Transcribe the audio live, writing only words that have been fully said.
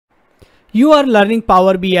You are learning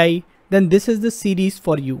Power BI, then this is the series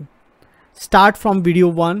for you. Start from video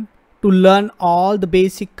 1 to learn all the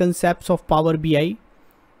basic concepts of Power BI.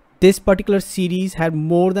 This particular series had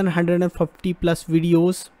more than 150 plus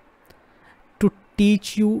videos to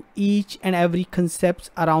teach you each and every concepts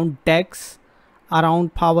around DAX,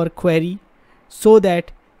 around Power Query, so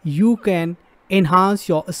that you can enhance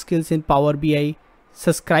your skills in Power BI.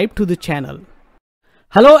 Subscribe to the channel.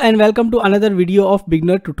 Hello and welcome to another video of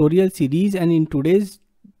beginner tutorial series, and in today's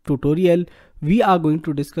tutorial we are going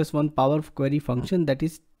to discuss one Power Query function, that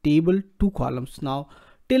is Table.ToColumns. Now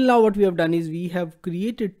till now what we have done is we have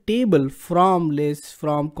created table from lists,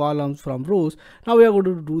 from columns, from rows. Now we are going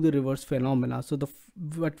to do the reverse phenomena. So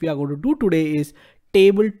what we are going to do today is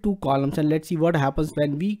Table.ToColumns, and let's see what happens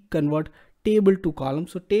when we convert table to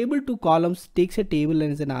columns. So Table.ToColumns takes a table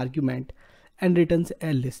as an argument and returns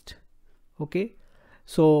a list. Okay,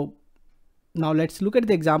 so now let's look at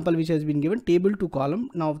the example which has been given, Table.ToColumn.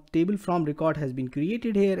 Now table from record has been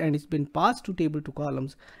created here and it's been passed to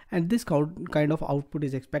Table.ToColumns, and this kind of output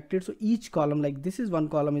is expected. So each column, like this is one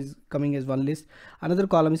column is coming as one list, another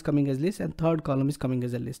column is coming as list, and third column is coming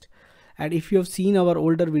as a list. And if you have seen our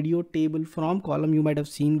older video, table from column, you might have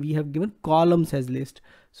seen we have given columns as list.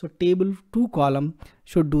 So Table.ToColumn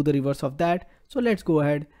should do the reverse of that. So let's go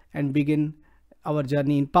ahead and begin our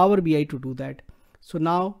journey in Power BI to do that. So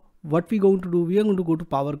now what we're going to do, we are going to go to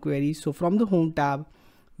Power Query. So from the home tab,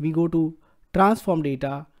 we go to transform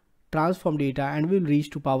data, and we'll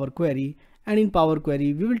reach to Power Query. And in Power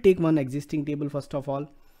Query, we will take one existing table first of all.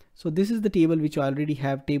 So this is the table which I already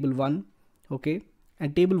have, table 1. Okay,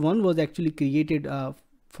 and table 1 was actually created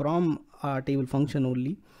from our table function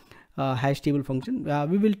only, hash table function.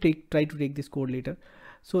 We will try to take this code later.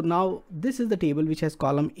 So now this is the table which has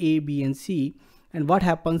column A, B and C. And what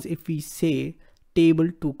happens if we say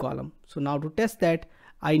Table.ToColumn? So now to test that,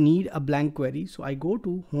 I need a blank query. So I go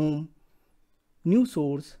to home, new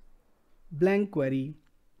source, blank query.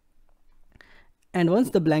 And once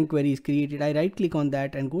the blank query is created, I right click on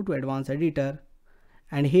that and go to advanced editor.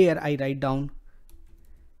 And here I write down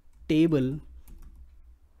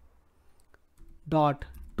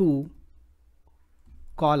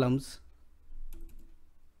Table.ToColumns.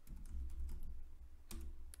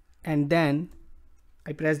 And then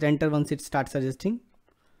I pressed enter once it starts suggesting,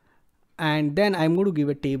 and then I'm going to give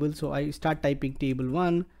a table. So I start typing table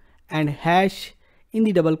 1 and hash in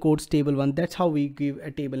the double quotes table 1. That's how we give a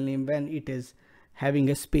table name when it is having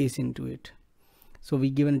a space into it. So we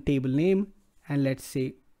given a table name and let's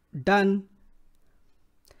say done,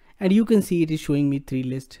 and you can see it is showing me 3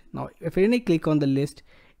 lists. Now if I click on the list,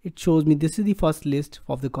 it shows me this is the first list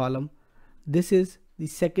of the column, this is the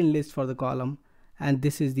second list for the column, and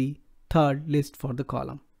this is the third list for the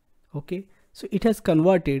column. Okay, so it has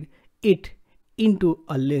converted it into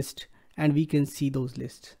a list and we can see those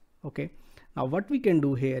lists. Okay, now what we can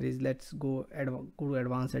do here is let's go to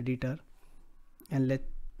advanced editor and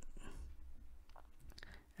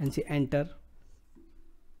say enter.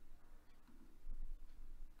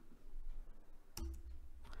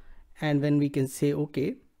 And when we can say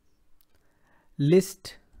okay,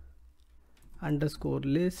 list underscore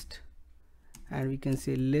list, and we can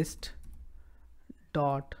say list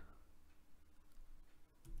dot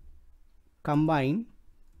combine,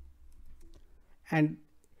 and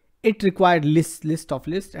it required list of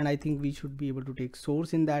list, and I think we should be able to take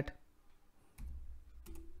source in that,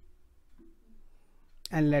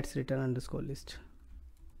 and let's return underscore list,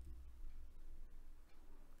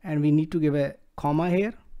 and we need to give a comma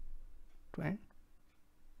here to end.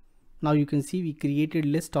 Now you can see we created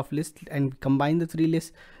list of list and combine the 3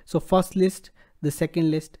 lists. So first list, the second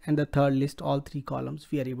list and the third list, all 3 columns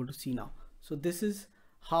we are able to see now. So this is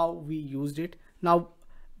how we used it. Now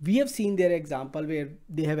we have seen their example where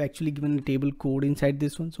they have actually given a table code inside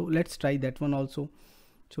this one. So let's try that one also.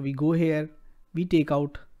 So we go here, we take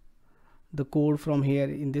out the code from here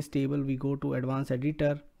in this table, we go to advanced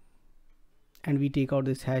editor and we take out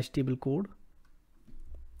this hash table code,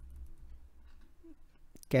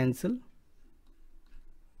 cancel.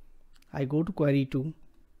 I go to query 2,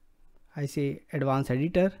 I say advanced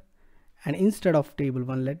editor, and instead of table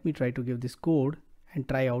 1, let me try to give this code and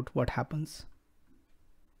try out what happens.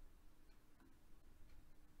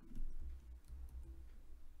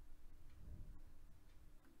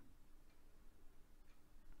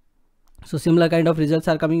 So similar kind of results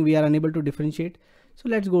are coming, we are unable to differentiate. So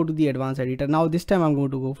let's go to the advanced editor. Now this time I'm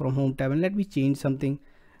going to go from home tab and let me change something.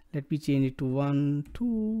 Let me change it to 1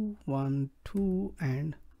 2 1 2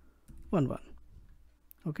 and 1 1.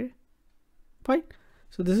 Okay, fine.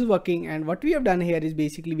 So this is working, and what we have done here is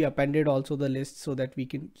basically we appended also the lists so that we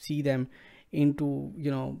can see them into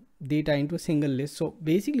data into a single list. So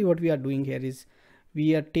basically what we are doing here is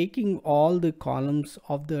we are taking all the columns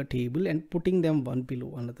of the table and putting them one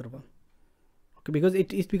below another one. Okay, because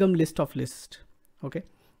it's become list of list. Okay,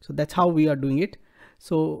 so that's how we are doing it.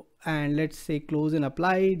 So, and let's say close and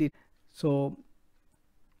apply it. So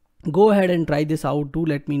go ahead and try this out. Do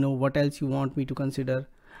let me know what else you want me to consider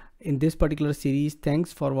in this particular series.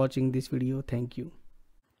 Thanks for watching this video. Thank you.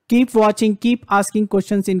 Keep watching, keep asking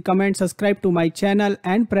questions in comments, subscribe to my channel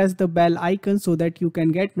and press the bell icon so that you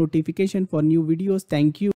can get notification for new videos. Thank you.